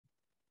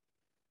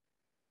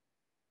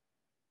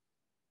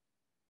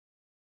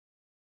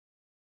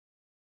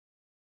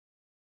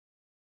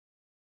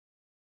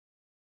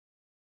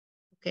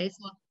Okay,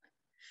 so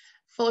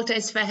Fólta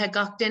is fecha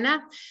gach duine.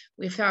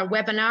 We've our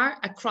webinar,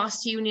 a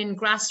cross-union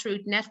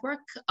grassroots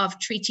network of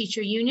 3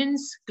 teacher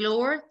unions,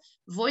 Glór,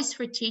 Voice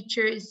for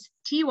Teachers,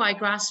 TUI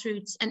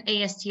Grassroots and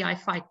ASTI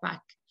Fightback.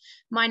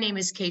 My name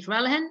is Kate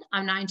Relihan.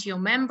 I'm an INTO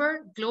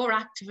member, Glór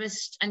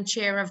activist and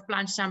chair of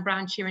Blanchstown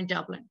branch here in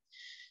Dublin.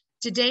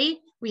 Today,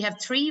 we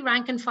have 3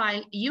 rank and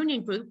file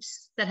union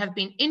groups that have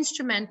been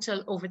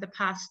instrumental over the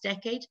past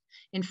decade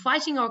in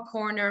fighting our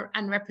corner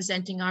and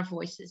representing our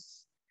voices.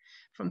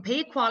 From pay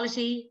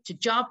equality to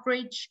job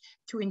bridge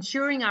to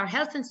ensuring our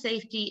health and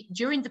safety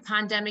during the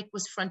pandemic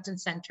was front and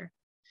center.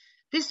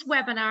 This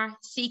webinar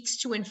seeks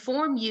to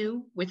inform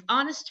you with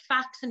honest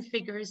facts and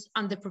figures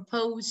on the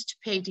proposed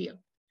pay deal.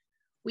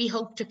 We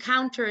hope to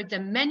counter the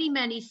many,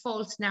 many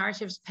false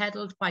narratives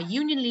peddled by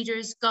union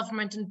leaders,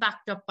 government, and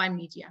backed up by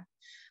media,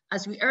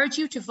 as we urge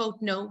you to vote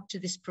no to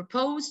this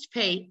proposed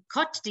pay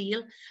cut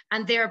deal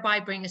and thereby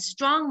bring a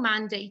strong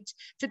mandate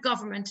to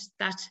government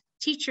that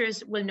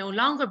teachers will no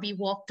longer be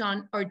walked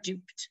on or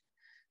duped.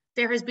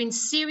 There has been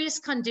serious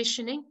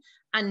conditioning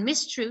and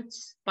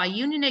mistruths by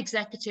union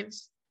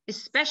executives,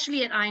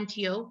 especially at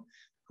INTO,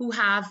 who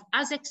have,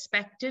 as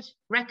expected,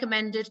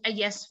 recommended a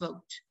yes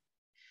vote,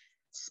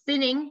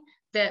 spinning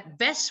the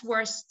best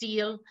worst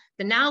deal,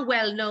 the now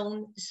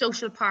well-known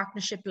social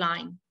partnership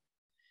line.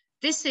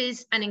 This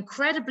is an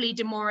incredibly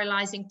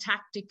demoralizing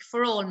tactic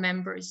for all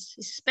members,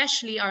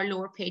 especially our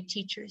lower paid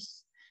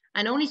teachers,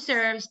 and only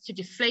serves to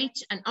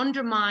deflate and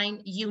undermine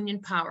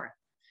union power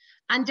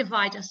and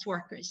divide us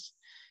workers.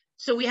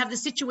 So we have the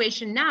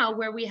situation now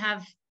where we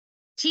have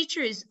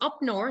teachers up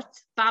north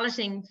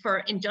balloting for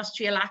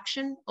industrial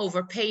action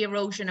over pay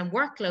erosion and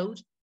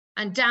workload,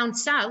 and down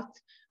south,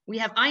 we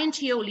have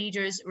INTO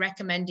leaders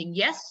recommending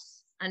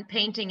yes and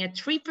painting a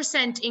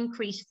 3%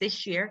 increase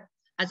this year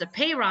as a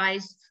pay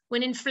rise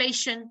when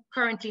inflation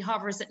currently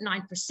hovers at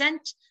 9%.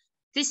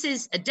 This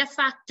is a de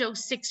facto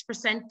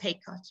 6% pay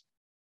cut.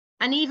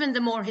 And even the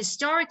more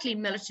historically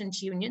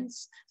militant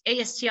unions,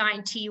 ASTI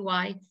and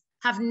TUI,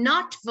 have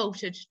not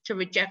voted to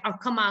reject or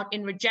come out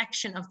in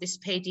rejection of this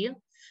pay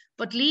deal,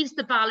 but leaves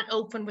the ballot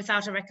open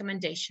without a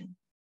recommendation.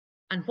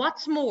 And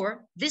what's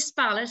more, this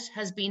ballot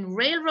has been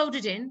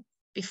railroaded in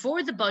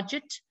before the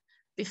budget,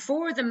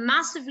 before the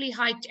massively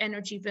hiked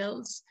energy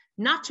bills,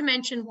 not to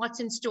mention what's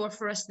in store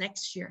for us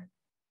next year.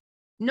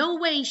 No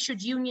way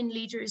should union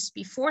leaders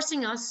be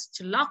forcing us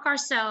to lock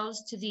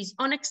ourselves to these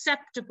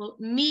unacceptable,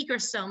 meager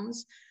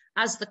sums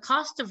as the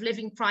cost of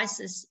living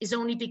crisis is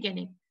only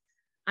beginning.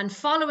 And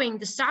following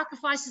the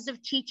sacrifices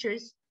of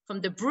teachers from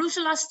the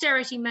brutal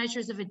austerity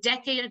measures of a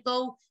decade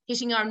ago,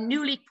 hitting our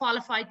newly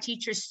qualified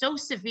teachers so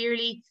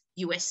severely,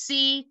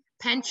 USC,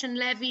 pension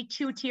levy,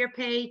 2-tier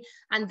pay,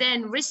 and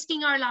then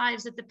risking our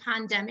lives at the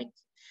pandemic,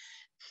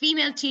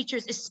 female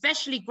teachers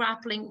especially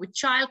grappling with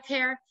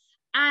childcare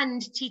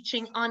and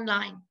teaching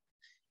online.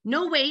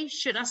 No way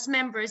should us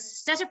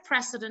members set a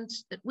precedent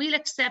that we'll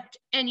accept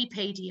any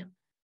pay deal.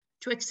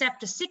 To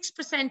accept a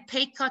 6%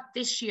 pay cut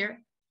this year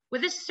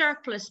with a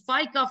surplus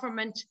by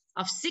government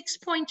of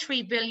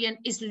 6.3 billion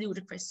is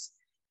ludicrous.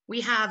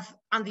 We have,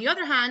 on the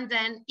other hand,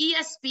 then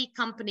ESB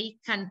company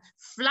can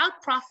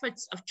flout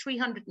profits of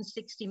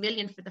 360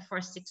 million for the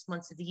first 6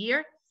 months of the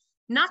year,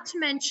 not to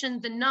mention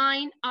the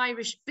 9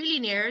 Irish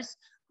billionaires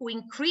who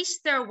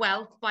increased their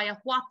wealth by a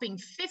whopping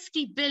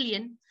 50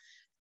 billion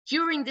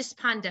during this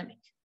pandemic.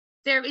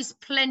 There is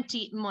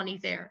plenty money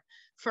there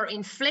for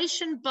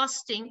inflation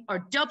busting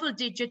or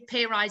double-digit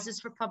pay rises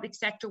for public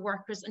sector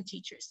workers and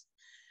teachers.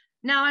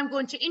 Now I'm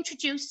going to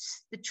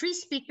introduce the 3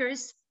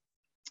 speakers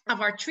of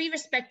our 3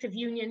 respective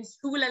unions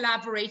who will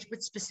elaborate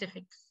with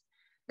specifics.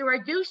 Through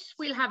our deuce,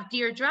 we'll have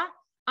Deirdre,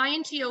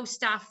 INTO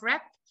staff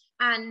rep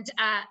and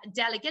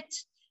delegate.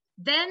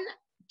 Then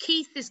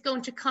Keith is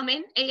going to come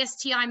in,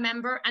 ASTI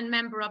member and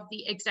member of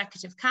the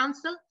Executive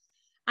Council.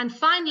 And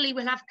finally,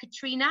 we'll have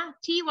Katrina,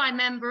 TUI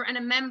member and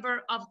a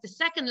member of the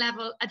 2nd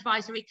level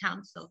Advisory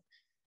Council.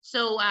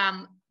 So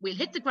we'll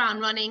hit the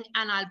ground running,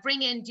 and I'll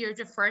bring in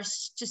Deirdre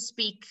first to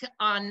speak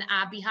on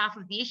behalf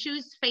of the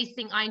issues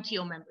facing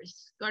INTO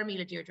members. Go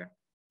ahead, Deirdre.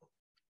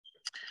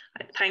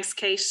 Thanks,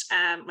 Kate.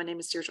 My name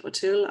is Deirdre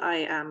O'Toole. I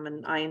am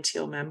an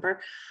INTO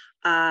member,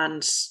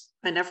 and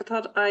I never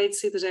thought I'd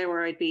see the day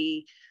where I'd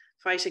be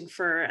fighting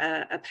for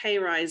a pay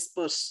rise,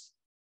 but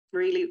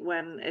really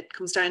when it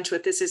comes down to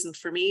it, this isn't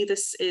for me.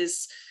 This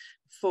is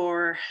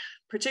for,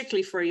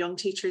 particularly for young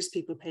teachers,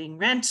 people paying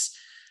rent,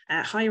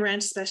 high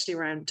rent, especially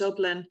around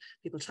Dublin,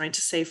 people trying to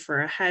save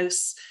for a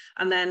house,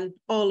 and then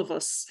all of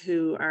us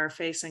who are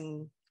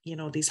facing, you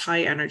know, these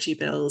high energy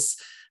bills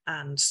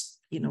and,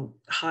 you know,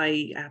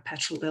 high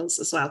petrol bills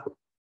as well.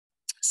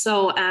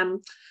 So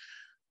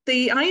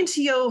the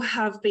INTO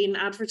have been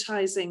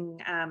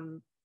advertising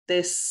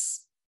this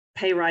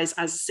pay rise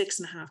as a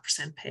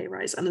 6.5% pay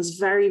rise, and is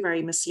very,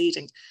 very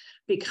misleading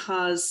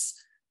because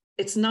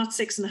it's not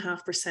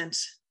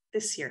 6.5%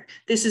 this year.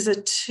 This is a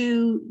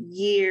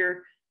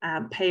 2-year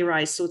pay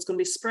rise, so it's going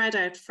to be spread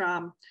out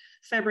from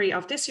February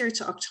of this year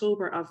to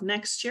October of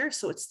next year.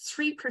 So it's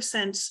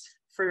 3%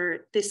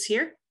 for this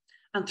year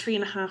and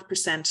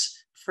 3.5%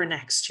 for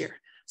next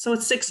year. So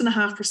it's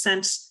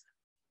 6.5%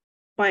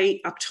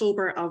 by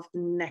October of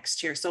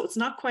next year. So it's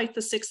not quite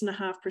the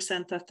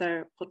 6.5% that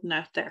they're putting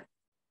out there.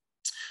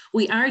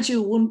 We are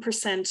due 1%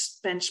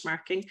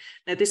 benchmarking.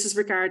 Now, this is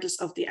regardless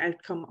of the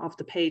outcome of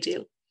the pay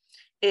deal.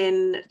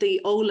 In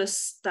the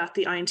OLAS that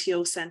the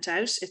INTO sent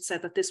out, it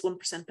said that this 1%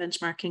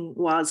 benchmarking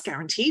was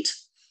guaranteed.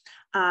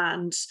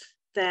 And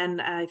then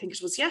I think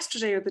it was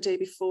yesterday or the day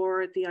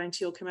before, the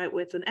INTO came out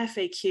with an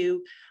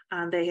FAQ,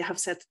 and they have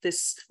said that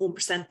this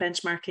 1%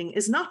 benchmarking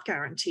is not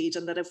guaranteed,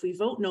 and that if we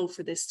vote no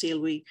for this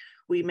deal, we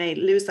may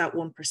lose that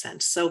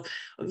 1%. So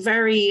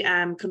very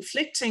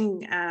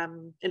conflicting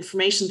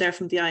information there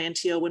from the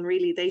INTO, when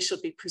really they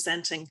should be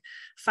presenting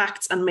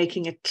facts and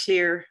making it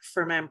clear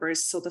for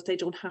members so that they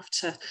don't have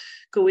to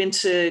go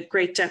into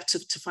great depth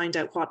to find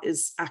out what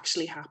is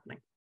actually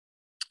happening.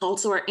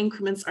 Also, our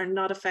increments are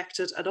not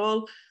affected at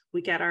all.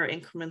 We get our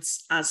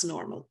increments as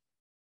normal.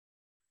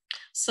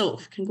 So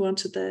if we can go on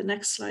to the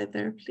next slide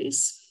there,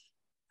 please.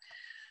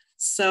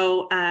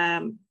 So,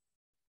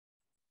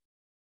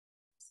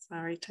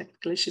 sorry,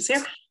 technical issues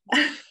here.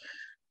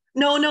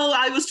 No,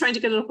 I was trying to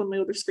get it up on my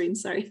other screen,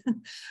 sorry.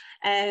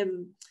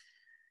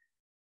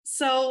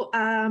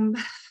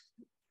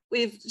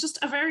 We've just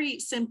a very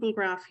simple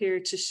graph here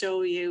to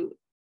show you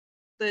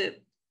the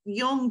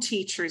young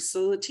teachers.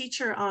 So the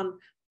teacher on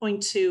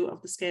point 2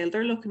 of the scale,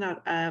 they're looking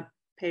at a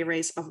pay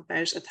raise of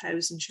about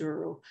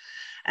 €1,000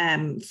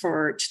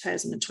 for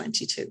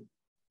 2022.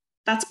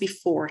 That's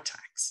before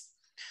tax.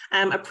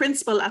 A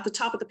principal at the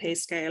top of the pay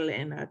scale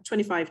in a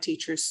 25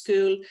 teacher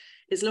school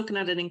is looking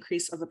at an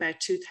increase of about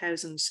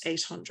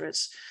 2,800,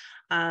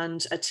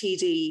 and a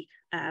TD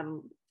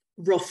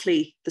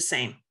roughly the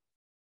same.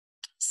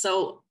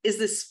 So is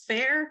this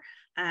fair?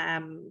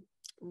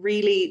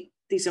 Really,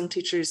 these young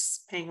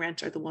teachers paying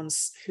rent are the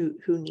ones who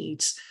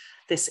need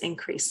this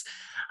increase.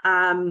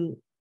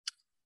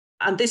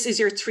 And this is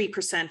your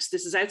 3%.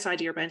 This is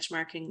outside of your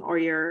benchmarking or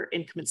your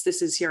increments.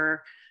 This is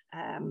your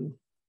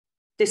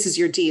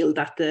deal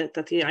that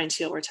the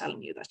INTO are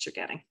telling you that you're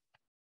getting.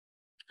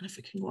 And if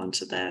we can go on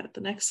to the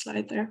next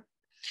slide there.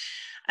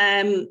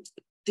 The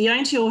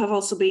INTO have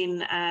also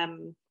been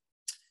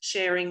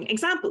sharing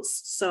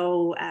examples.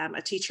 So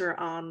a teacher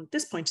on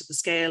this point of the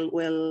scale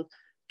will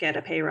get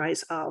a pay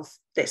rise of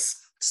this.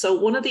 So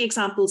one of the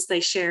examples they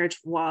shared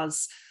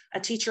was a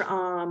teacher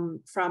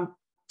from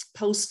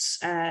post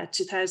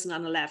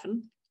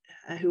 2011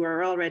 who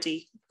are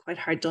already quite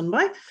hard done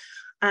by,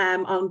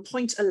 on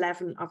point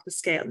 11 of the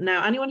scale.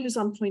 Now, anyone who's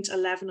on point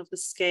 11 of the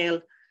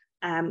scale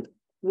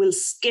will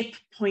skip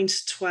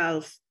point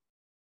 12.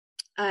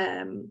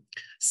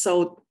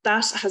 So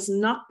that has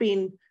not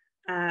been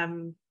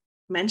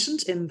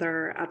mentioned in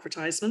their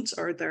advertisement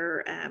or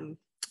their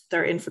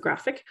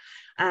infographic.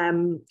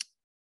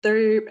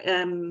 Their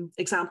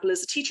example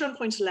is a teacher on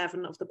point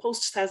 11 of the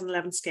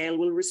post-2011 scale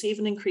will receive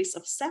an increase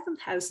of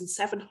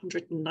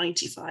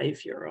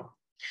 €7,795.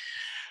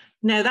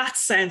 Now that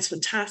sounds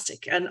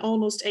fantastic, and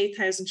almost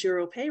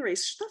 €8,000 pay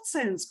raise. That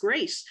sounds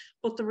great,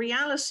 but the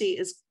reality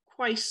is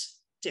quite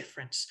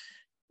different.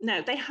 Now,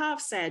 they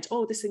have said,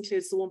 oh, this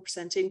includes the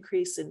 1%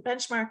 increase in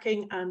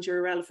benchmarking and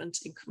your relevant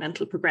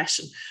incremental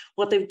progression.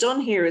 What they've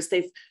done here is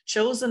they've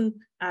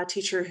chosen a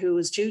teacher who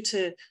is due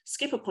to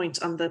skip a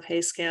point on the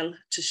pay scale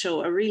to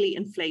show a really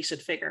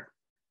inflated figure.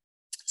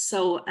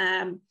 So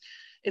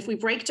if we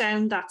break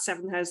down that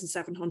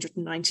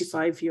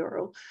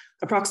 €7,795,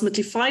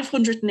 approximately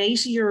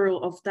 €580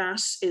 of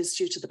that is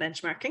due to the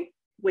benchmarking,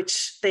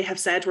 which they have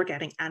said we're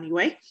getting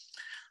anyway.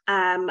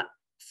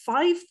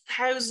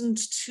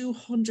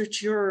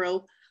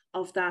 €5,200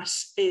 of that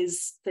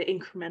is the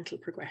incremental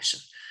progression.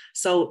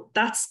 So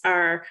that's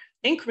our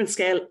increment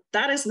scale.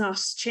 That is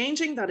not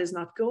changing. That is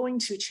not going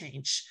to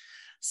change.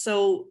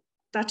 So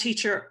that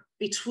teacher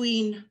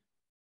between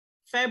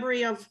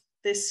February of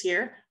this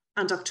year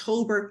and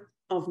October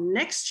of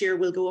next year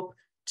will go up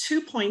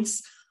 2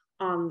 points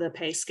on the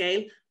pay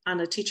scale,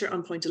 and a teacher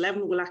on point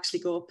 11 will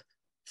actually go up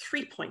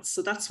 3 points.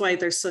 So that's why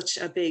there's such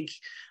a big,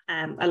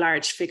 a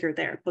large figure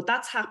there, but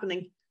that's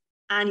happening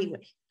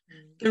anyway.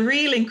 The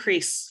real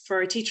increase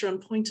for a teacher on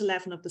point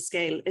 11 of the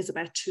scale is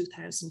about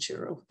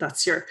 €2,000.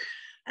 That's your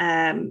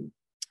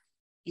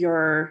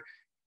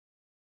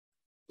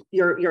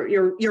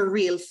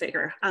real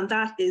figure, and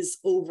that is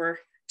over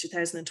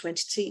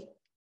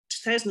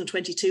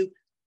 2022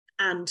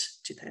 and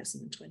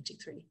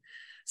 2023.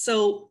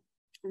 So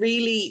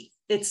really,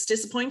 it's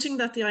disappointing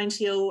that the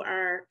INTO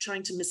are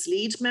trying to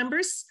mislead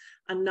members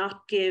and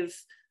not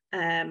give,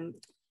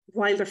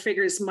 while their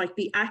figures might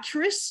be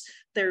accurate,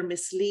 they're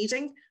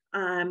misleading,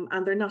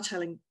 and they're not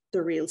telling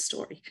the real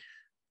story.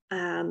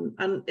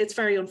 And it's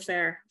very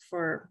unfair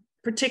for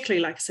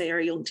particularly, like say,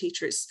 our young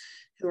teachers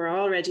who are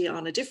already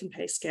on a different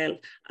pay scale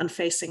and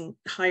facing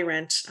high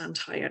rent and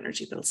high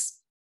energy bills.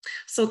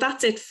 So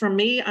that's it from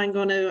me. I'm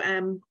going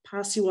to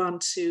pass you on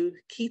to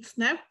Keith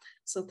now.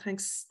 So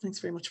thanks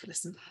very much for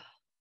listening.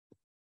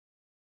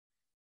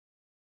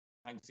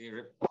 Thanks,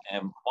 Deirdre.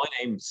 My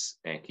name's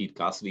Keith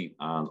Cassidy,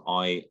 and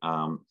I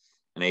am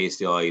an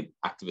ASDI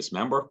activist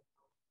member.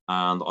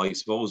 And I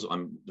suppose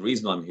the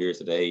reason I'm here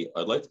today,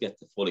 I'd like to get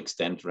the full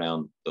extent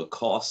around the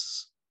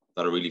costs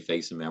that are really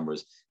facing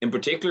members. In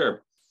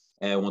particular,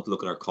 I want to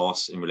look at our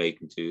costs in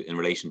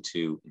relation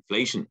to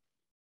inflation.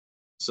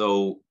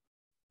 So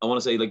I want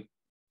to say, like,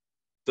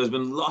 there's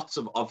been lots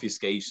of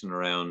obfuscation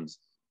around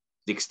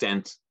the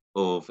extent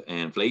of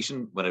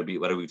inflation, whether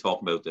we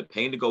talk about the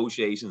pay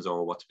negotiations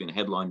or what's been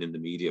headlined in the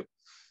media.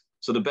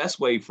 So the best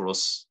way for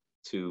us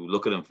to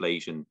look at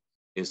inflation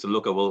is to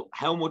look at, well,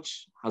 how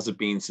much has it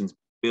been since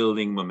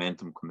building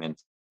momentum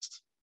commenced?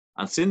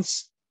 And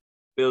since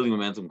building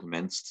momentum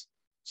commenced,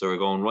 so we're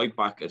going right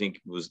back, I think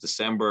it was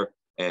December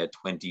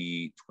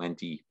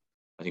 2020,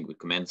 I think we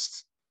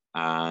commenced.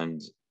 And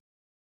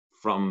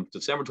from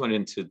December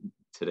 2020 to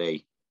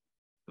today,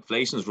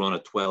 inflation has run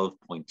at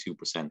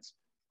 12.2%.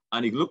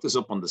 And you can look this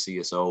up on the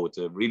CSO. It's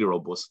a really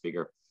robust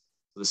figure.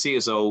 So the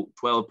CSO,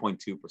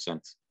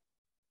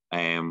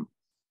 12.2%.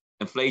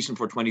 Inflation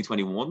for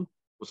 2021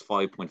 was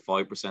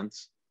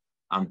 5.5%.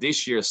 And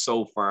this year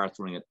so far, it's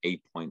running at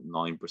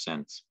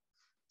 8.9%.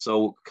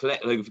 So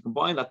like, if you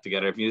combine that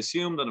together, if you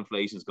assume that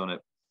inflation is going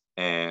to,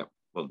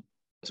 well,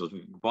 I suppose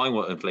we combine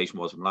what inflation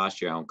was from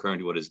last year and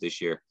currently what is this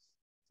year,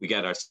 we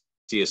get our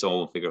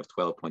CSO figure of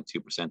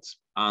 12.2%.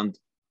 And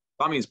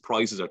that means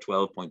prices are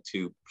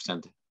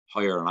 12.2%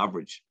 higher on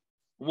average.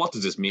 What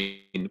does this mean?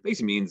 It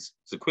basically means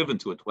it's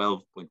equivalent to a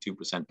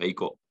 12.2% pay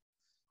cut.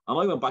 And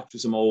I went back to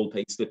some old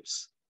pay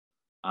slips.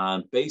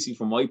 And basically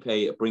for my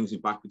pay, it brings me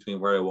back between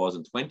where I was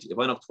in if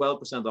I knock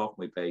 12% off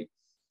my pay,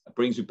 it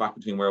brings me back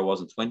between where I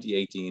was in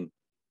 2018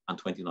 and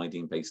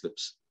 2019 pay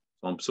slips.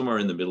 So I'm somewhere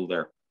in the middle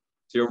there.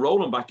 So you're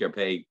rolling back your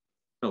pay,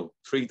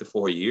 3 to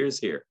 4 years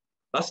here.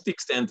 That's the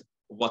extent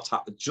of what's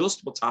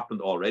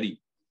happened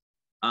already.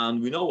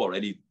 And we know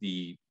already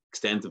the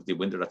extent of the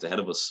winter that's ahead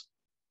of us.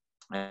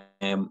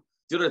 The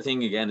other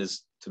thing, again,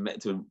 is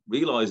to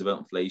realize about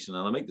inflation,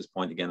 and I'll make this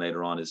point again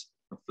later on, is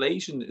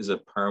inflation is a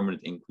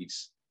permanent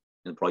increase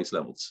in price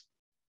levels.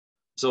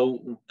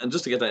 So, and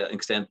just to get that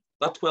extent,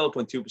 that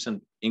 12.2%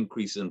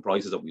 increase in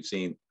prices that we've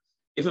seen,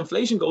 if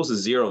inflation goes to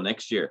zero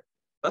next year,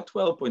 that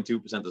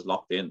 12.2% is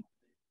locked in.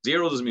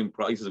 Zero doesn't mean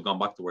prices have gone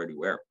back to where they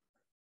were.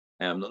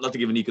 Not to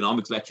give an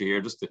economics lecture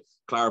here, just to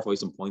clarify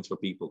some points for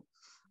people.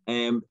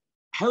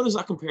 How does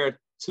that compare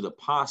to the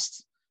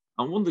past?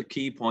 And one of the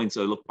key points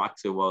I look back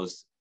to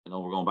was,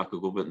 we're going back a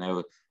good bit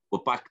now,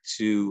 but back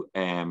to,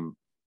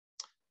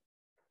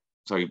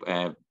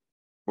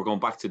 we're going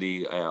back to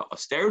the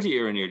austerity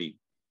era nearly,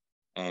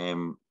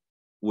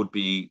 would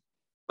be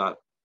that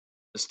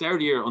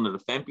austerity era under the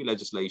FEMPI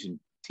legislation,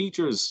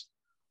 teachers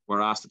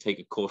were asked to take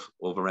a cut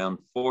of around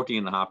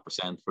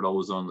 14.5% for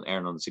those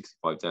earning on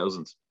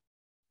 65,000.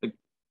 Like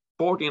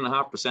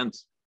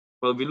 14.5%.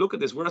 Well, if we look at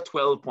this, we're at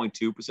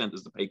 12.2%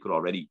 as the pay cut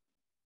already.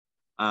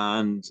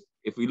 And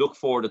if we look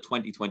forward to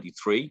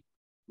 2023,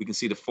 we can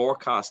see the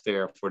forecast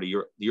there for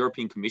the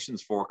European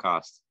Commission's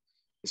forecast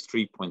is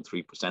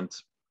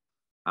 3.3%.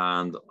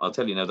 And I'll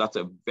tell you now, that's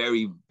a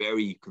very,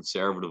 very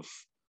conservative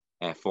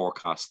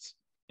forecast.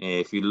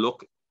 If you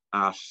look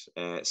at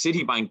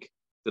Citibank,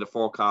 did a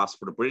forecast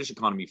for the British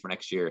economy for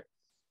next year,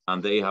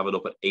 and they have it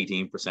up at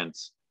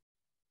 18%.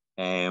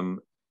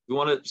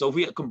 So if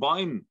we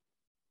combine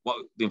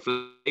what the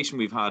inflation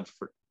we've had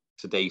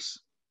to date,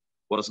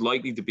 what it's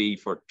likely to be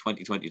for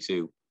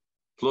 2022,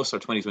 plus our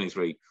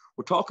 2023,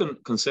 we're talking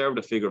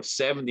conservative figure of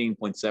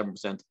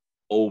 17.7%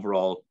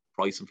 overall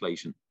price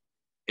inflation.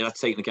 And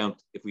that's taking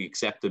account if we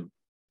accept the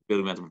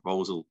building momentum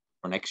proposal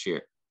for next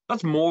year.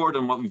 That's more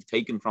than what we've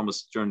taken from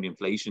us during the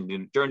inflation,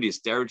 during the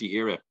austerity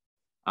era,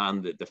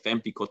 and the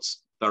FEMPI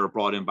cuts that were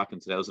brought in back in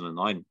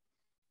 2009.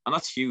 And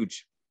that's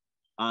huge.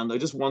 And I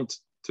just want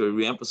to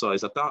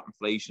re-emphasize that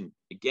inflation,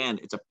 again,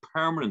 it's a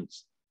permanent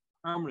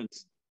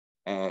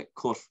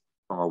cut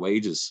from our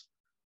wages.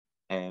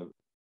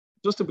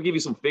 Just to give you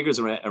some figures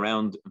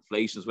around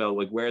inflation as well,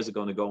 like where is it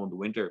going to go in the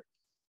winter?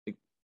 Like,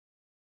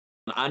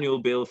 an annual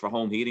bill for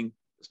home heating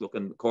is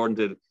looking, according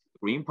to the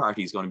Green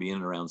Party, is going to be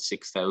in around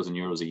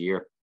 €6,000 a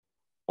year,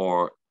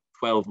 or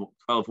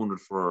 1,200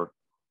 for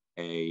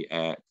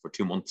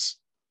 2 months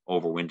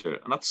over winter,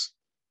 and that's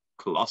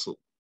colossal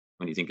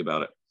when you think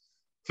about it.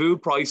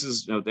 Food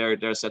prices,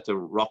 they're set to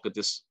rocket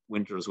this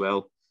winter as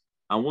well.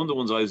 And one of the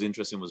ones I was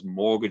interested in was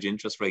mortgage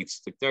interest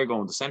rates. Like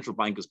the central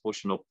bank is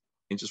pushing up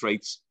interest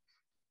rates.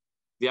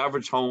 The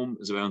average home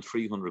is around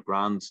 300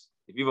 grand.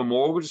 If you have a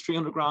mortgage of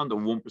 300 grand, a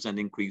 1%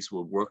 increase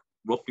will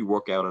roughly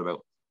work out at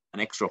about an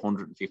extra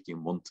 150 a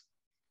month.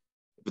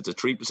 If it's a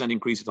 3%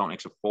 increase, it's an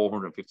extra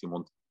 450 a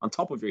month on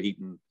top of your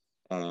heating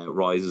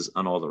rises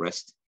and all the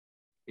rest.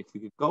 If we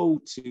could go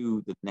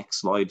to the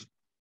next slide,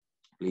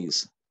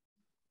 please.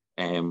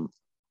 So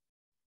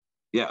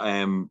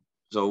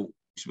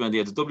the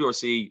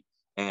WRC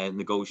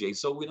negotiate.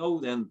 So we know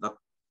then that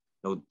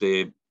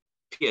the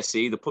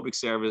PSC, the Public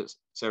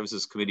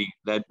Services Committee,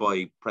 led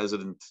by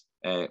President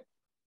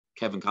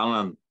Kevin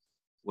Callanan,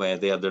 where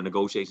they had their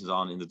negotiations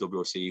on in the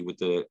WRC with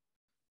the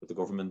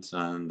government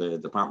and the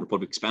Department of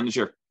Public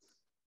Expenditure,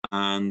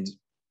 and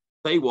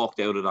they walked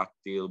out of that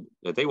deal.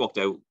 They walked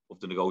out of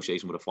the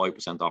negotiation with a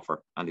 5%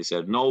 offer. And they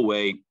said, no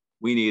way,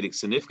 we need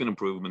significant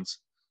improvements.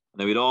 And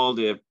then we had all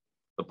the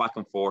back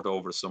and forth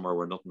over the summer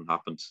where nothing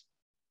happened.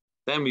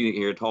 Then we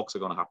hear talks are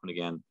going to happen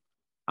again.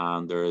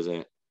 And there is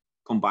a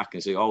come back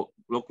and say, oh,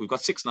 look, we've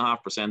got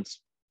 6.5%.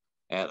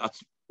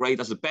 That's great.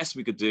 That's the best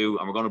we could do.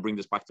 And we're going to bring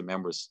this back to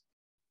members.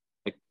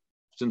 Like,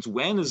 since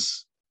when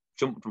is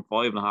jumping from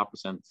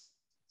 5.5% to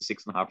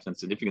 6.5%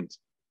 significant?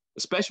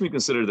 Especially when you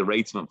consider the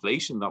rates of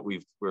inflation that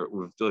we've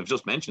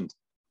just mentioned.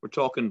 We're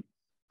talking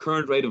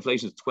current rate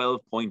inflation is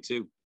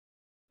 12.2.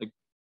 Like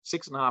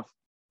 6.5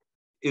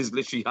 is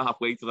literally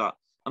halfway to that.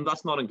 And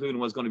that's not including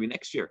what's going to be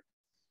next year.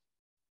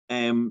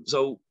 And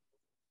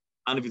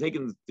if you take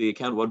into the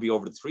account what would be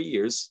over the 3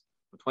 years,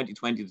 from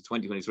 2020 to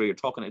 2023, you're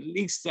talking at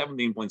least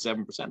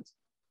 17.7%.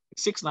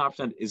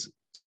 6.5% is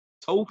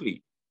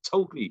totally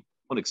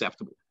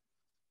unacceptable.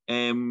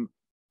 And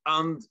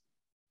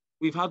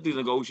we've had these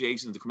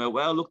negotiations to come out,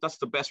 well, look, that's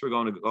the best we're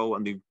going to go.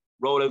 And they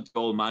roll out the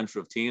old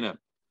mantra of Tina,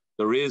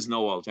 there is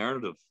no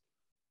alternative.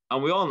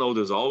 And we all know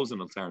there's always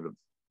an alternative.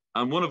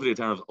 And one of the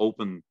alternatives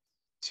open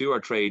to our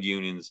trade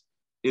unions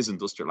is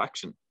industrial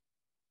action.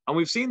 And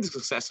we've seen the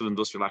success of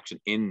industrial action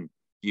in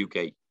the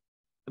UK.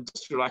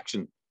 Industrial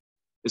action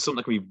is something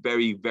that can be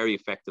very, very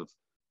effective.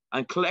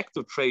 And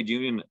collective trade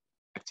union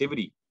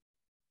activity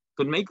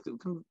can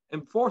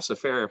enforce a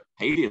fair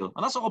pay deal.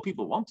 And that's all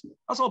people want.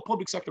 That's all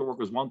public sector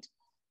workers want,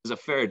 is a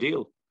fair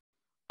deal.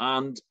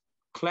 And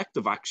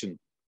collective action,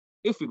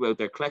 if we go out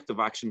there, collective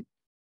action,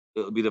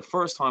 it'll be the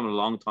first time in a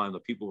long time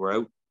that people were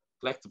out.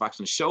 Collective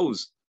action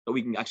shows that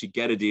we can actually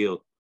get a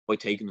deal by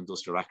taking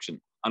industrial action.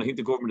 And I think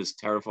the government is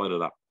terrified of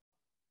that.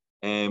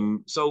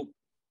 So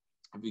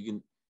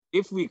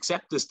if we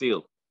accept this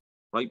deal,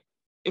 right?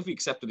 If we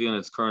accept the deal in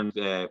its current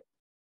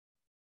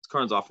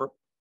offer,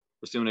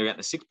 we're still getting a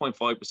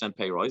 6.5%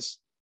 pay rise,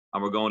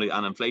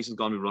 and inflation is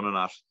going to be running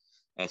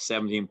at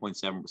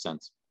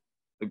 17.7%.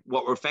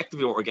 What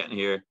we're getting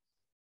here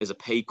is a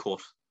pay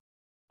cut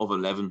of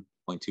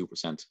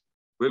 11.2%.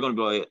 We're going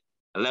to buy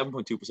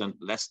 11.2%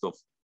 less stuff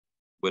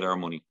with our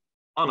money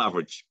on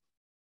average.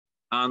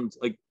 And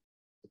like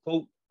the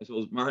quote, I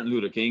suppose, Martin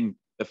Luther King,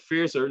 the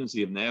fierce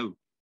urgency of now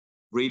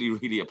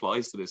really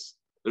applies to this.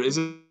 There is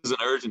an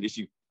urgent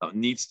issue that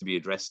needs to be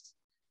addressed.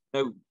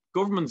 Now,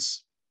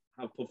 governments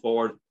have put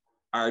forward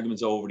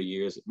arguments over the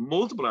years,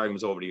 multiple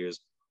arguments over the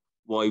years,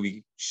 why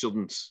we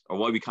shouldn't or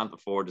why we can't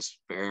afford this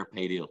fair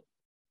pay deal.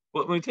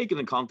 But when we take it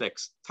in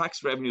context,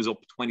 tax revenue is up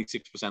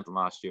 26% in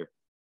last year.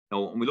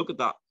 Now, when we look at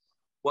that,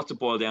 what's it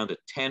boil down to?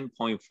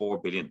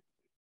 10.4 billion.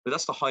 But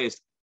that's the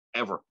highest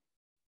ever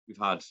we've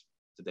had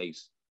to date.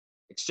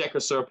 Exchequer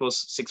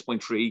surplus,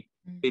 6.3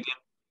 billion.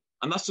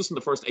 And that's just in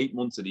the first 8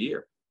 months of the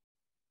year.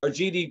 Our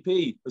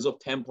GDP is up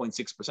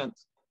 10.6%.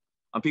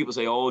 And people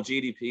say, oh,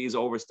 GDP is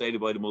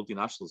overstated by the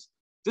multinationals.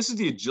 This is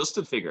the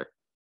adjusted figure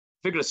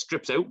that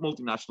strips out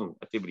multinational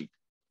activity.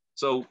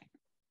 So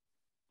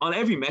on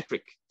every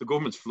metric, the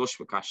government's flush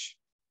with cash.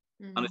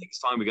 And I think it's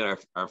time we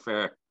get our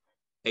fair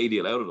pay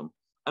deal out of them.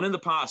 And in the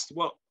past,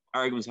 what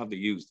arguments have they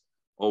used?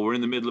 Oh, we're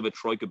in the middle of a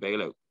troika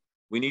bailout.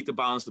 We need to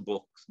balance the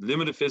books,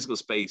 limited physical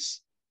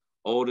space.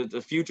 Oh,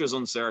 the future is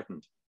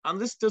uncertain. And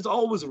there's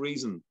always a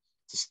reason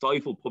to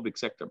stifle public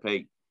sector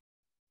pay.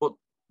 But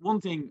one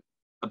thing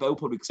about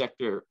public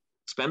sector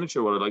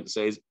expenditure, what I'd like to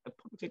say is a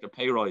public sector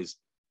pay rise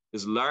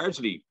is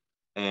largely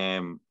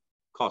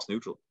cost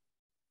neutral.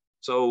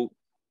 So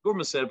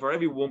government said for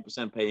every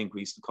 1% pay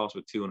increase, the cost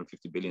was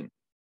 250 billion.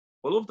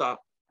 Well, of that,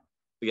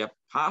 we get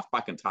half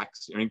back in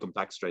tax, your income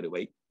tax straight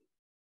away,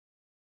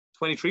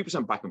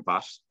 23% back in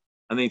VAT,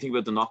 and then you think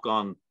about the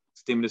knock-on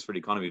stimulus for the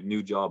economy of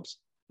new jobs.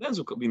 It ends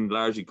up being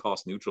largely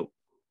cost neutral.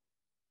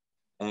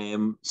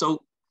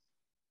 So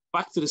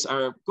back to this,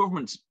 our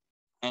government,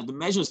 and the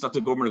measures that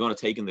the government are going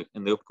to take in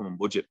the upcoming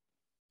budget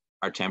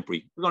are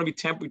temporary. We're going to be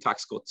temporary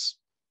tax cuts.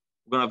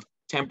 We're going to have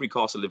temporary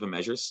cost of living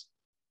measures.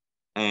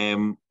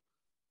 And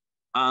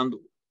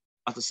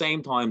at the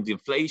same time, the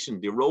inflation,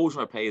 the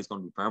erosion of our pay is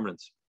going to be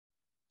permanent.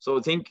 So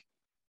I think,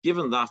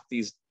 given that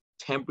these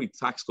temporary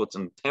tax cuts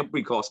and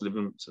temporary cost of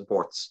living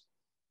supports,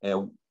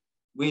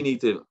 we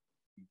need to be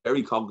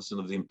very cognizant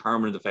of the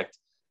impermanent effect,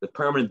 the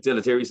permanent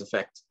deleterious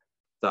effect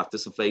that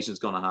this inflation is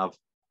going to have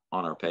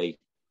on our pay.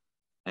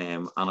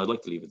 And I'd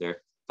like to leave it there.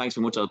 Thanks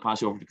very much. I'll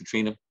pass you over to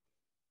Katrina.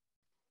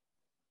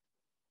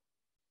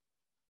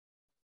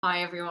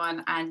 Hi,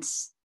 everyone. And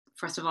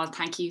first of all,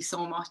 thank you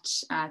so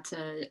much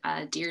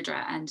to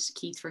Deirdre and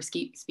Keith for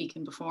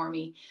speaking before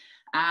me.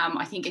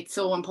 I think it's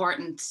so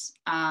important.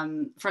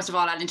 First of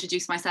all, I'll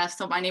introduce myself.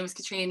 So my name is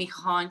Katrina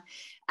Nicahan.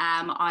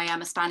 I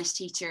am a Spanish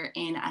teacher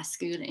in a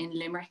school in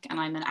Limerick, and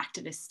I'm an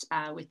activist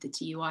with the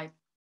TUI.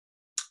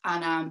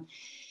 And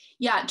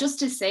yeah, just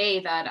to say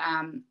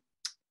that,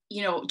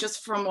 you know,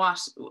 just from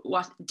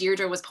what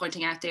Deirdre was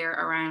pointing out there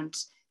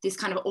around this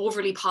kind of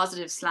overly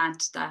positive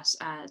slant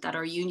that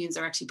our unions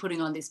are actually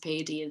putting on this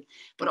pay deal,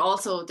 but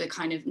also the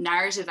kind of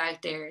narrative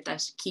out there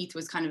that Keith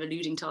was kind of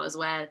alluding to as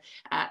well,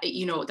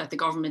 you know, that the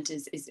government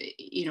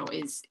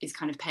is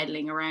kind of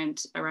peddling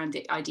around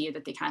the idea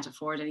that they can't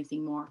afford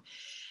anything more.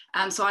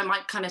 So I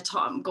might kind of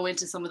go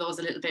into some of those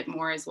a little bit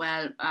more as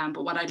well.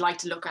 But what I'd like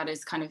to look at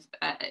is kind of,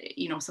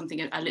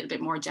 something a little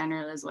bit more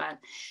general as well.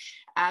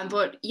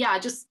 But yeah,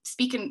 just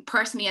speaking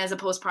personally as a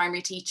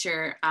post-primary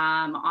teacher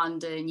on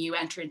the new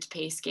entrant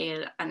pay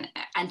scale, and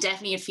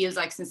definitely it feels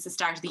like since the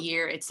start of the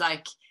year, it's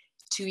like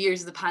 2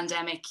 years of the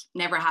pandemic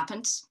never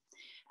happened.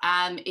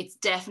 It's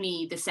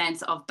definitely the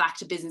sense of back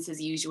to business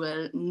as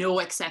usual, no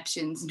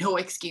exceptions, no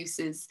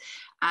excuses.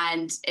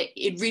 And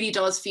it really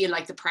does feel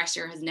like the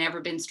pressure has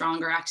never been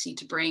stronger actually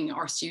to bring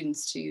our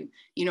students to,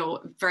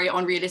 very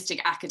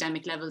unrealistic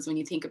academic levels when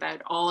you think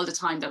about all the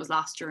time that was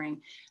lost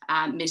during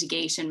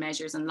mitigation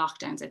measures and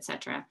lockdowns,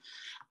 etc.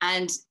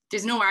 And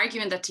there's no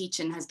argument that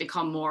teaching has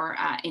become more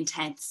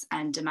intense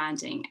and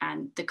demanding,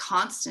 and the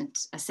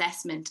constant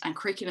assessment and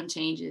curriculum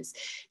changes,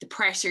 the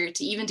pressure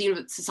to even deal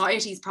with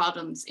society's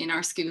problems in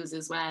our schools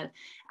as well.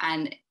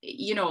 And,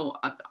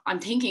 I'm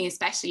thinking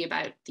especially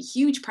about the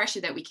huge pressure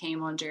that we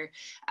came under,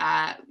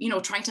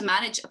 trying to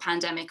manage a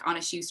pandemic on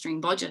a shoestring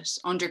budget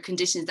under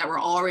conditions that were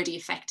already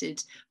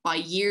affected by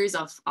years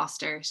of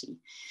austerity.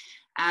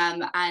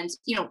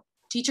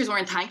 Teachers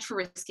weren't thanked for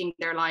risking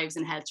their lives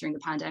and health during the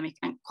pandemic,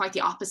 and quite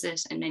the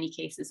opposite in many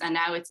cases. And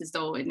now it's as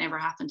though it never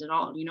happened at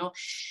all,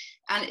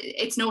 And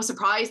it's no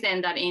surprise then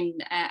that in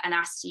an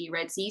ASTI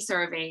Red C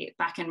survey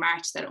back in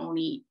March, that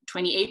only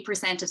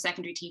 28% of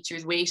secondary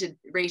teachers rated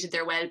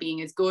their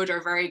well-being as good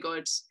or very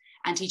good.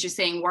 And teachers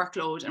saying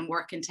workload and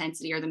work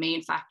intensity are the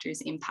main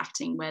factors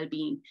impacting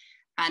well-being,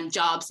 and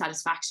job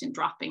satisfaction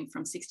dropping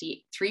from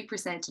 63%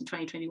 in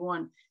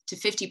 2021 to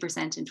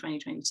 50% in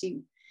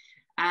 2022.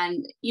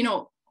 And,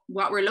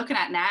 what we're looking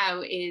at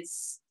now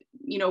is,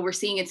 we're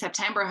seeing in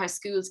September how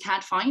schools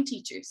can't find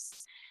teachers.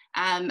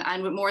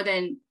 And with more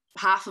than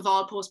half of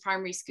all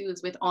post-primary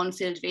schools with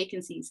unfilled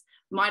vacancies,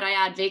 might I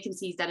add,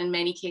 vacancies that in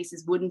many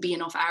cases wouldn't be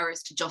enough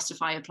hours to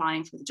justify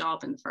applying for the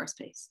job in the first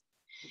place.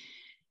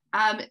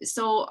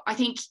 So I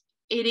think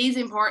it is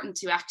important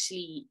to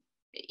actually,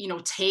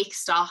 take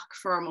stock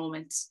for a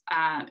moment.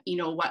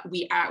 What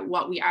we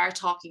are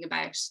talking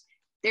about,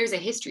 there's a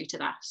history to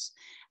that.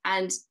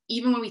 And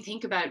even when we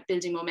think about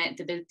building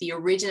momentum, the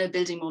original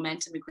building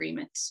momentum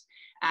agreement,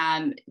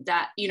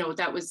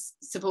 that was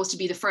supposed to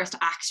be the first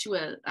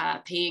actual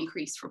pay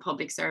increase for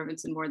public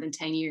servants in more than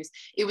 10 years.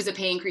 It was a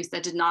pay increase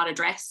that did not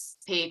address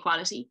pay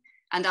equality.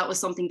 And that was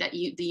something that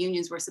the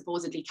unions were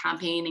supposedly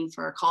campaigning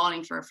for,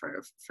 calling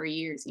for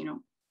years,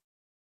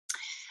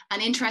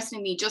 And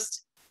interestingly,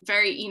 just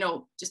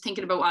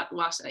thinking about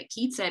what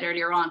Keith said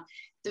earlier on,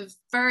 the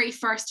very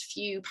first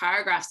few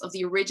paragraphs of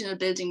the original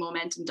building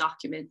momentum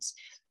document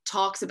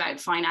talks about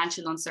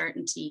financial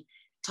uncertainty,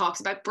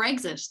 talks about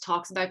Brexit,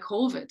 talks about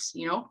COVID,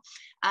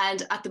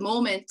 and at the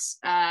moment,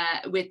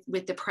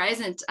 with the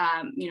present,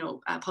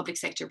 public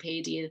sector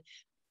pay deal,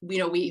 we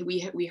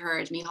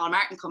heard Micheál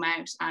Martin come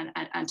out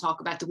and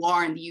talk about the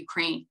war in the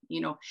Ukraine,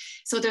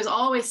 so there's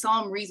always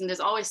some reason, there's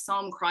always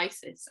some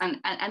crisis,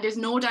 and there's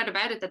no doubt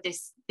about it that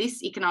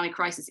this economic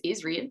crisis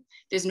is real.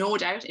 There's no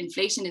doubt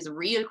inflation is a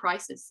real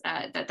crisis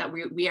that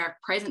we are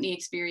presently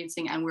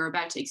experiencing, and we're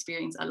about to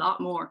experience a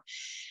lot more.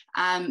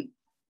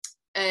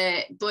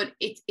 But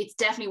it's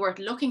definitely worth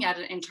looking at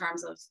it in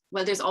terms of,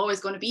 well, there's always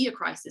going to be a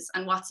crisis,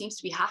 and what seems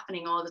to be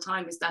happening all the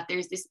time is that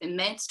there's this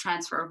immense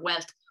transfer of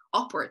wealth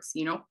upwards,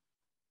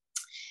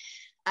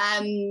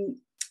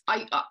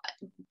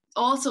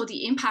 Also,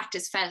 the impact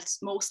is felt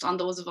most on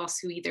those of us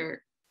who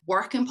either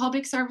work in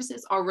public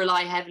services or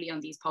rely heavily on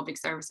these public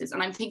services.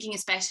 And I'm thinking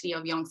especially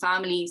of young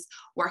families,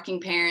 working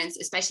parents,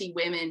 especially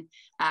women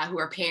who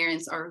are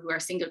parents or who are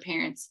single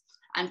parents.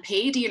 And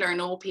pay deal or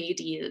no pay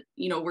deal,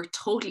 we're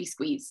totally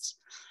squeezed.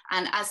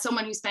 And as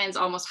someone who spends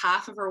almost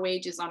half of her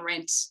wages on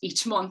rent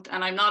each month,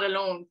 and I'm not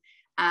alone,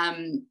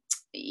 and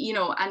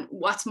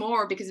what's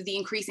more, because of the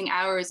increasing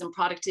hours and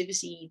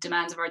productivity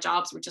demands of our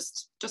jobs, we're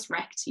just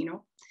wrecked,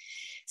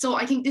 So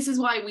I think this is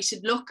why we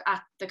should look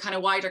at the kind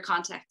of wider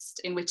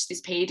context in which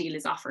this pay deal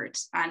is offered.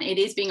 And it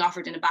is being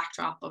offered in a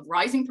backdrop of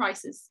rising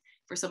prices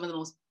for some of the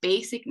most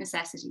basic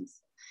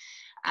necessities.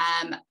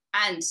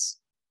 And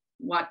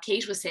what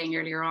Kate was saying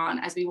earlier on,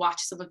 as we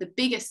watch some of the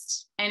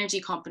biggest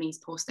energy companies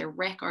post their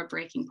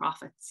record-breaking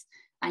profits.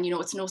 And,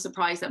 it's no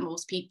surprise that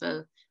most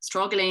people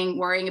struggling,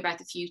 worrying about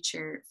the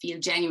future, feel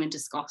genuine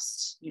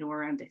disgust,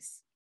 around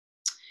this.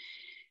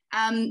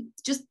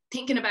 Just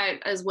thinking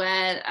about as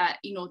well,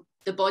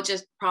 the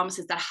budget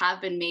promises that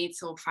have been made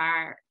so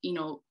far,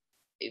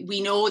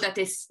 we know that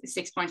this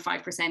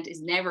 6.5%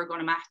 is never going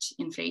to match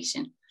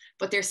inflation,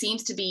 but there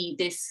seems to be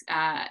this,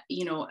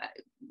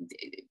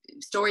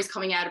 stories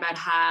coming out about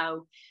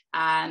how,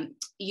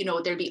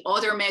 there'll be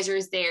other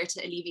measures there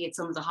to alleviate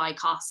some of the high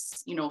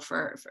costs,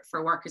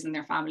 for workers and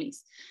their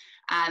families.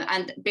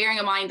 And bearing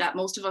in mind that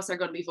most of us are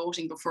going to be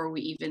voting before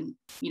we even,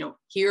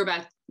 hear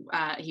about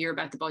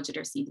the budget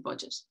or see the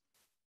budget.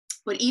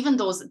 But even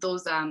those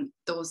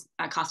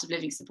cost of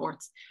living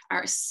supports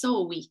are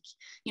so weak.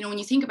 When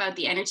you think about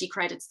the energy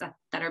credits that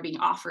are being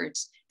offered,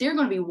 they're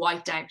going to be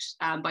wiped out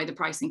by the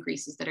price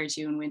increases that are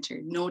due in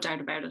winter, no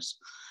doubt about it.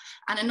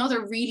 And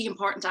another really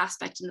important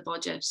aspect in the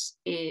budget,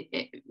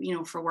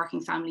 for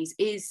working families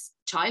is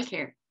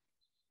childcare.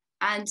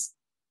 And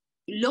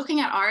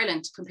looking at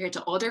Ireland compared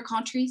to other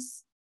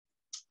countries,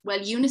 well,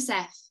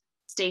 UNICEF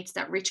states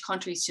that rich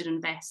countries should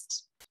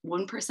invest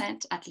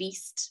 1% at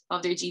least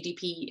of their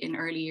GDP in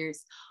early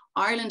years.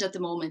 Ireland at the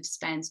moment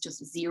spends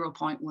just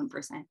 0.1%.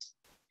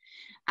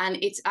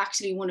 And it's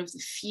actually one of the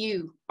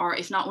few, or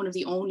if not one of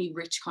the only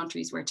rich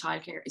countries where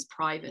childcare is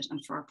private and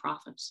for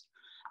profit.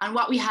 And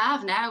what we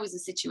have now is a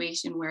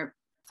situation where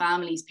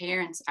families,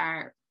 parents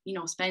are,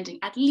 spending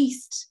at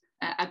least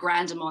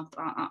 £1,000 a month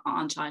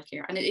on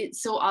childcare. And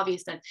it's so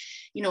obvious that,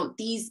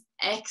 these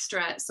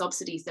extra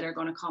subsidies that are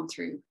going to come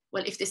through,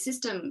 well, if the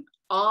system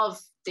of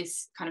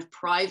this kind of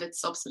private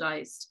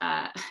subsidized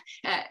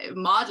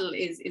model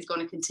is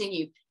going to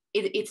continue,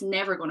 it's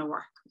never going to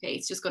work. Okay,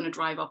 it's just going to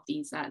drive up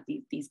these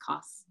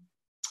costs.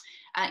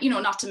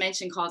 Not to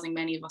mention causing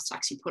many of us to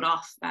actually put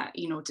off,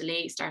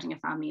 delay starting a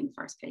family in the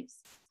first place.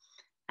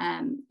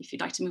 If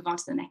you'd like to move on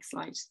to the next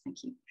slide,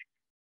 thank you.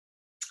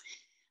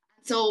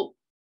 So,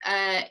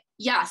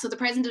 so the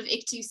president of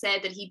ICTU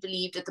said that he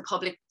believed that the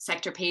public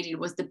sector pay deal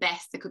was the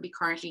best that could be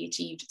currently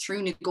achieved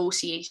through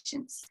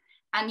negotiations.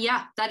 And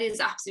yeah, that is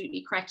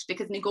absolutely correct,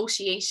 because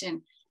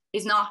negotiation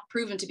is not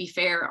proven to be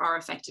fair or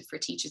effective for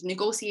teachers.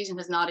 Negotiation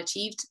has not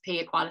achieved pay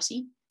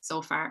equality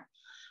so far.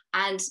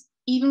 And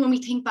even when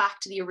we think back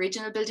to the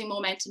original Building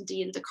Momentum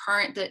deal, the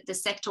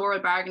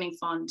sectoral bargaining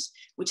fund,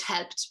 which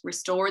helped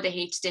restore the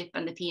HDIP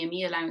and the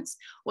PME allowance,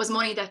 was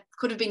money that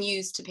could have been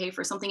used to pay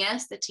for something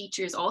else that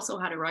teachers also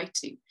had a right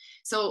to.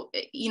 So,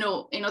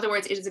 in other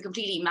words, it is a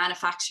completely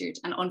manufactured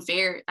and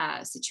unfair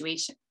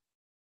situation.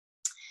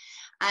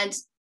 And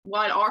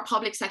while our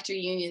public sector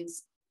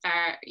unions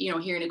are,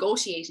 here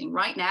negotiating,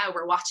 right now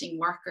we're watching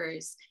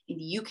workers in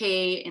the UK,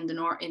 in the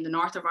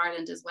north of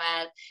Ireland as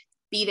well,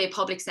 be they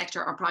public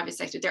sector or private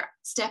sector, they're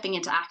stepping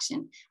into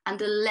action. And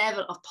the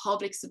level of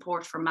public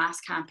support for mass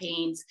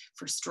campaigns,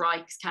 for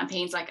strikes,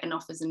 campaigns like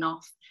Enough is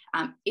Enough,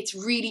 it's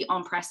really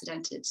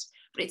unprecedented,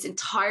 but it's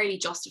entirely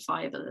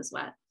justifiable as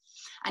well.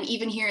 And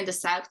even here in the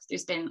South,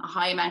 there's been a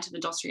high amount of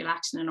industrial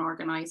action and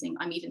organising.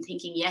 I'm even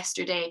thinking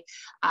yesterday,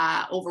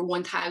 over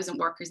 1,000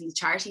 workers in the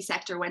charity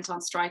sector went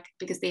on strike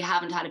because they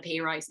haven't had a pay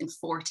rise in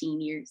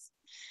 14 years.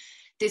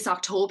 This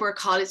October,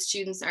 college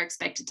students are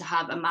expected to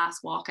have a mass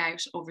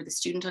walkout over the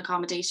student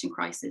accommodation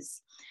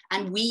crisis.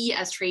 And we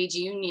as trade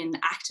union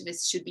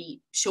activists should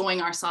be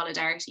showing our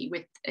solidarity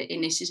with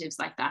initiatives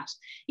like that.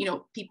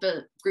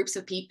 Groups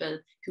of people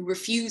who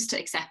refuse to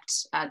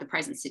accept the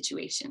present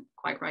situation,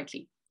 quite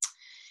rightly.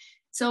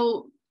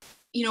 So,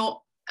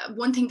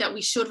 one thing that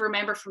we should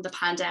remember from the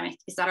pandemic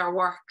is that our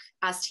work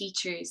as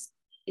teachers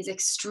is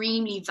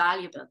extremely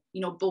valuable,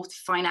 both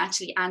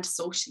financially and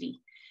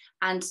socially.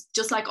 And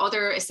just like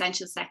other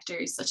essential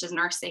sectors, such as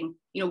nursing,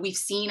 we've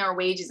seen our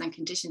wages and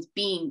conditions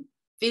being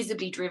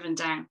visibly driven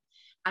down.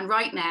 And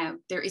right now,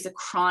 there is a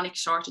chronic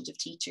shortage of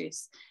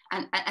teachers.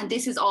 And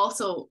this is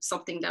also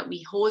something that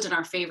we hold in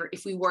our favour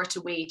if we were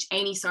to wage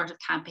any sort of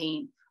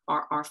campaign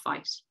or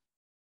fight.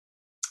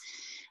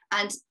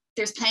 And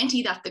there's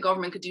plenty that the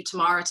government could do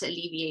tomorrow to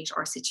alleviate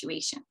our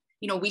situation.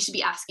 We should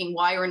be asking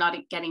why we're not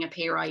getting a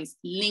pay rise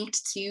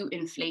linked to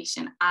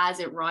inflation as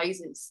it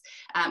rises,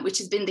 which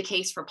has been the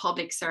case for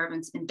public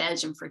servants in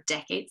Belgium for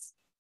decades.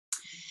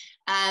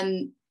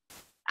 And,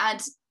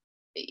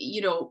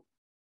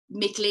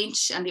 Mick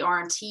Lynch and the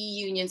RMT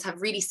unions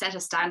have really set a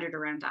standard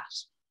around that.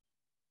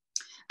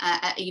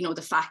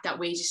 The fact that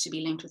wages should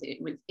be linked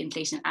with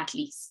inflation at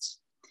least.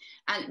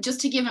 And just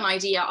to give an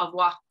idea of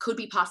what could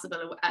be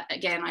possible,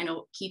 again, I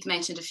know Keith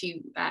mentioned a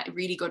few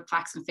really good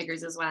facts and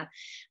figures as well.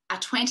 A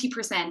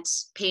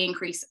 20% pay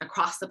increase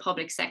across the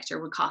public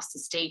sector would cost the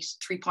state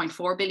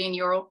 €3.4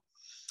 billion.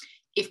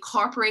 If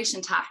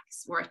corporation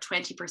tax were at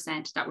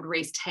 20%, that would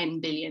raise 10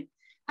 billion.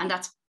 And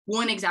that's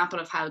one example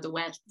of how the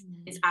wealth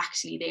is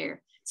actually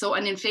there. So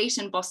an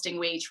inflation busting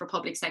wage for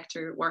public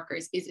sector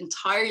workers is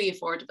entirely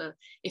affordable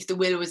if the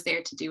will was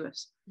there to do it.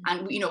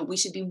 And, we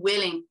should be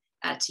willing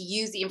to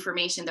use the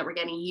information that we're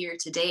getting here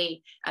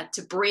today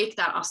to break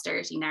that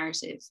austerity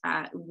narrative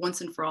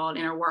once and for all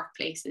in our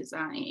workplaces,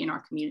 in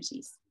our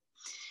communities.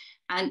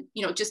 And,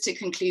 just to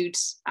conclude,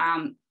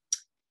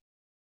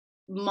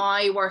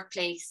 my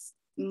workplace,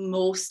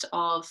 most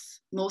of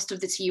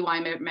the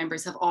TUI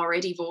members have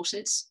already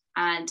voted,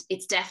 and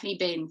it's definitely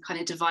been kind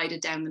of divided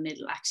down the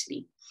middle,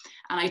 actually.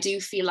 And I do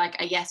feel like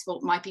a yes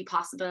vote might be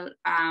possible,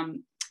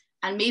 and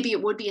maybe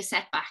it would be a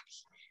setback.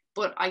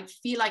 But I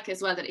feel like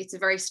as well that it's a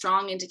very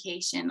strong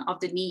indication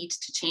of the need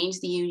to change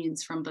the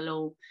unions from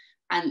below.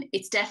 And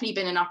it's definitely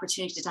been an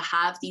opportunity to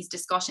have these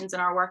discussions in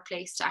our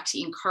workplace, to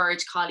actually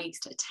encourage colleagues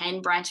to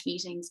attend branch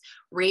meetings,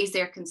 raise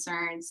their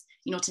concerns,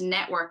 to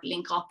network,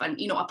 link up, and,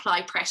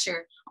 apply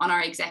pressure on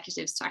our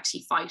executives to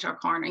actually fight our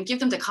corner and give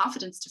them the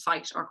confidence to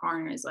fight our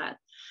corner as well.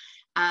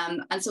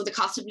 And so the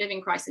cost of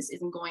living crisis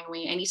isn't going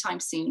away anytime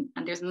soon.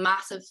 And there's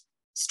massive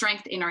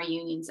strength in our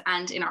unions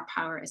and in our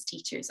power as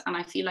teachers. And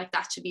I feel like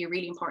that should be a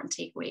really important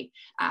takeaway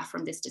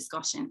from this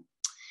discussion.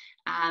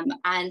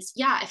 And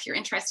yeah, if you're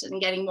interested in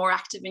getting more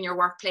active in your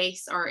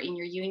workplace or in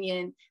your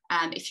union,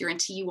 if you're in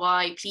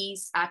TUI,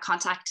 please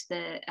contact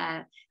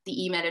the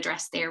email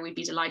address there. We'd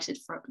be delighted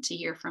to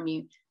hear from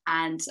you.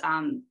 And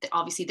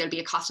obviously there'll be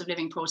a cost of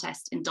living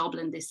protest in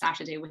Dublin this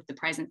Saturday with the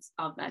presence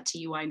of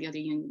TUI and the other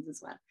unions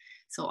as well.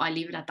 So I'll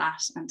leave it at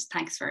that, and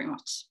thanks very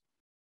much.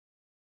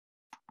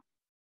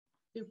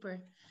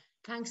 Super.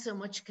 Thanks so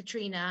much,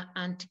 Katrina,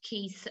 and to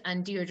Keith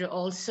and Deirdre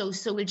also.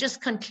 So we'll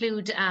just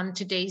conclude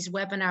today's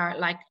webinar,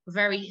 like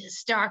very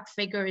stark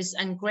figures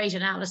and great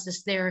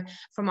analysis there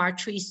from our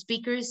three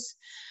speakers,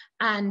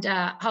 and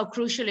how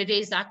crucial it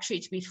is actually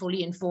to be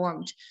fully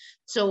informed.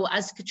 So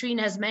as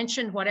Katrina has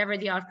mentioned, whatever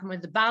the outcome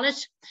of the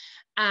ballot,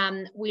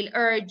 we'll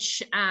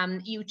urge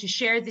you to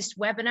share this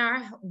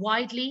webinar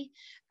widely,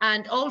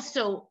 and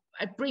also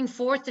bring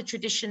forth the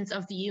traditions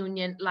of the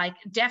union. Like,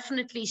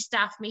 definitely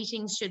staff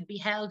meetings should be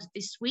held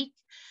this week,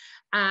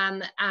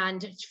 and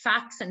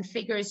facts and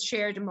figures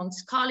shared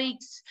amongst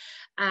colleagues.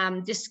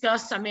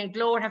 Discuss, I mean,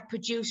 Glór have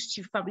produced,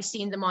 you've probably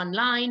seen them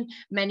online,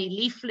 many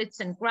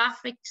leaflets and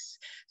graphics,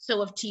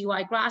 so of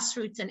TUI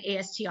Grassroots and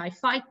ASTI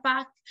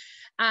Fightback.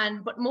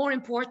 But more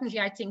importantly,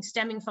 I think,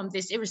 stemming from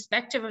this,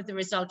 irrespective of the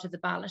result of the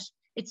ballot,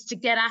 it's to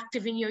get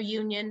active in your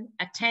union,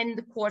 attend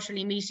the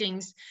quarterly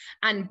meetings,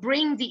 and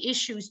bring the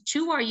issues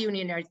to our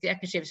union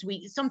executives.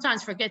 We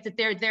sometimes forget that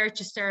they're there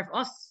to serve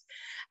us,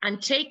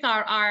 and take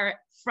our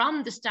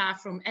from the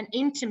staff room and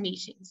into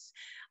meetings.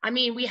 I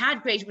mean, we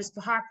had great, it was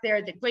Harp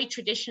there, the great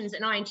traditions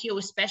in INTO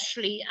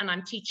especially, and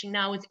I'm teaching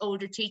now with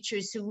older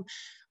teachers who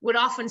would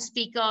often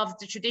speak of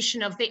the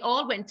tradition of they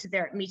all went to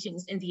their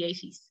meetings in the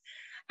 80s.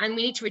 And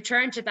we need to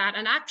return to that.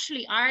 And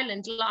actually,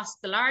 Ireland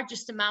lost the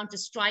largest amount of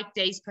strike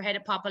days per head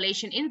of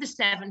population in the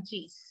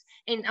 70s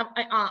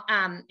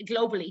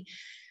globally.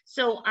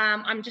 So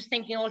I'm just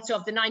thinking also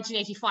of the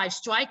 1985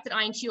 strike that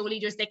INTO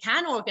leaders, they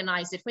can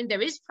organize it when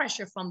there is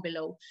pressure from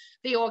below.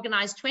 They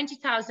organized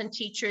 20,000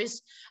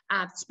 teachers,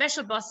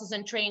 special buses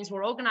and trains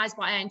were organized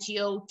by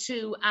INTO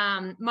to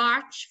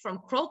march from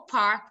Croke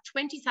Park,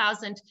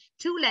 20,000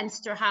 to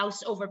Leinster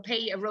House over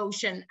pay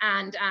erosion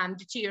and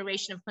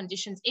deterioration of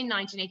conditions in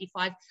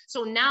 1985.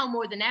 So now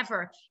more than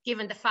ever,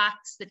 given the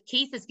facts that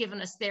Keith has given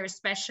us there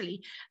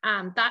especially,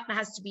 that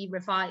has to be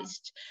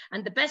revised.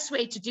 And the best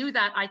way to do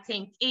that, I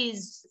think,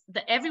 is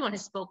that everyone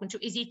has spoken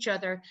to, is each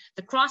other.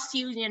 The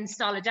cross-union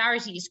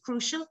solidarity is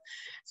crucial.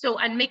 So,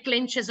 and Mick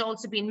Lynch has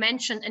also been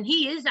mentioned, and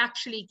he is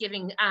actually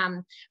giving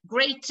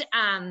great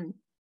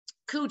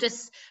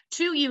kudos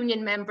to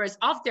union members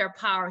of their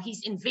power.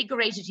 He's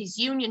invigorated his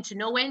union to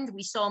no end.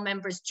 We saw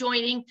members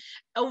joining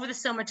over the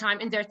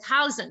summertime in their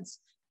thousands.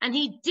 And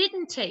he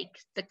didn't take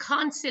the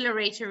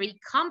conciliatory,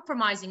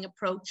 compromising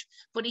approach,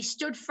 but he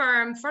stood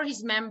firm for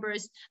his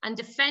members and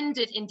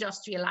defended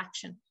industrial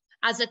action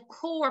as a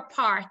core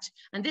part,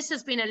 and this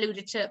has been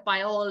alluded to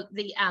by all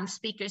the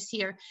speakers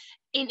here,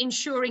 in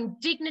ensuring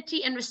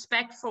dignity and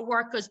respect for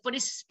workers, but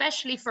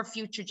especially for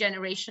future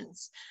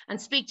generations. And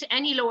speak to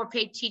any lower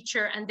paid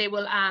teacher and they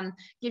will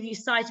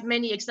cite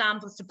many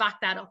examples to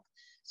back that up.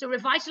 So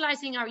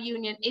revitalizing our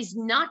union is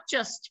not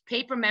just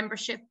paper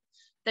membership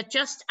that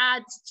just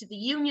adds to the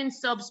union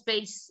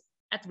subspace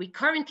that we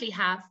currently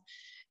have.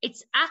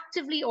 It's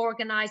actively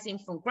organizing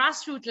from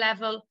grassroots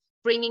level,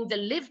 bringing the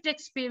lived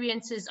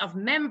experiences of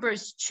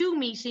members to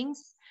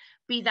meetings,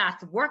 be that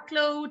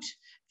workload,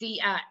 the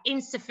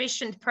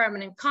insufficient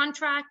permanent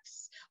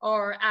contracts,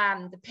 or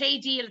the pay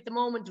deal at the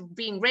moment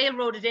being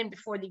railroaded in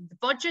before the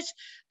budget,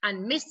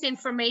 and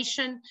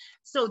misinformation.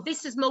 So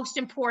this is most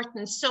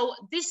important. So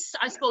this,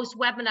 I suppose,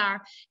 webinar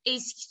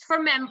is for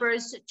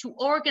members to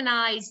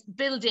organize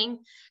building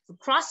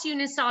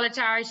cross-union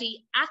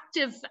solidarity,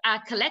 active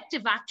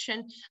collective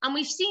action. And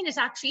we've seen it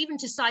actually even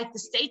to cite the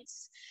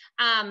states.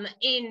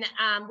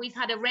 We've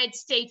had a Red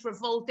State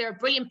Revolt there, a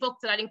brilliant book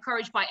that I'd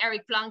encourage by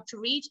Eric Blanc to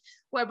read,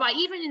 whereby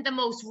even in the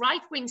most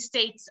right-wing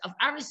states of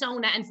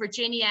Arizona and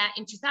Virginia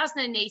in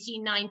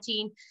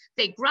 2018-19,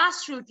 they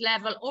grassroots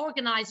level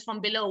organized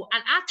from below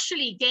and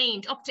actually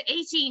gained up to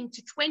 18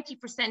 to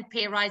 20%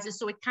 pay rises,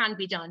 so it can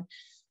be done.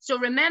 So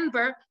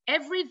remember,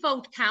 every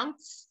vote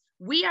counts.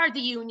 We are the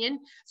union.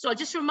 So I'll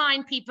just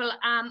remind people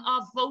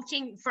of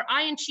voting for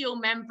INTO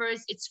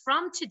members. It's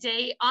from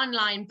today,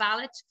 online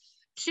ballot,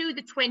 to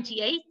the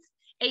 28th.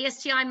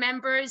 ASTI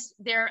members,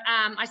 they're,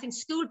 I think,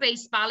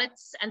 school-based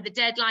ballots, and the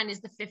deadline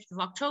is the 5th of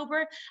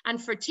October. And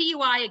for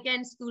TUI,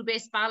 again,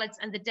 school-based ballots,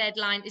 and the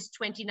deadline is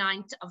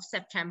 29th of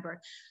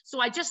September.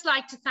 So I'd just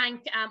like to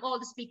thank all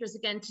the speakers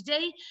again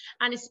today,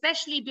 and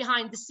especially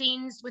behind the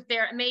scenes with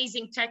their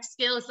amazing tech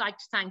skills. I'd like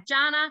to thank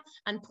Jana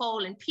and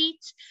Paul and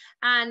Pete,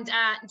 and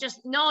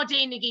just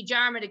Nádénigi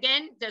Jarmid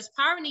again. There's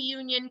power in the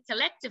union,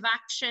 collective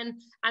action,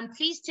 and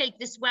please take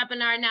this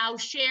webinar now,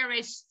 share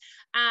it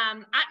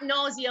ad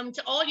nauseum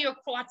to all your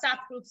WhatsApp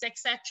groups,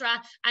 etc.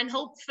 And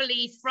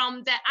hopefully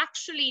from the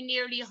actually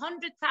nearly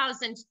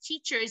 100,000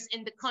 teachers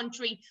in the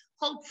country,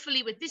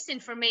 hopefully with this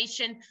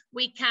information,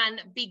 we can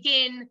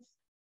begin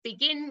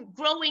begin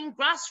growing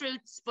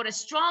grassroots, but a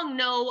strong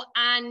no,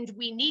 and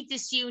we need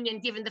this union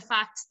given the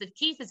facts that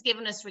Keith has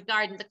given us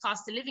regarding the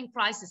cost of living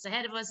crisis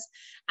ahead of us,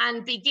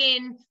 and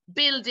begin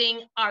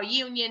building our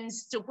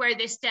unions to where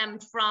they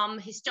stemmed from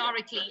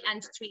historically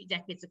and 3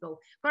 decades ago.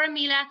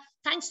 Paramila,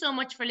 thanks so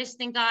much for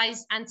listening,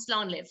 guys, and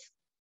slán live.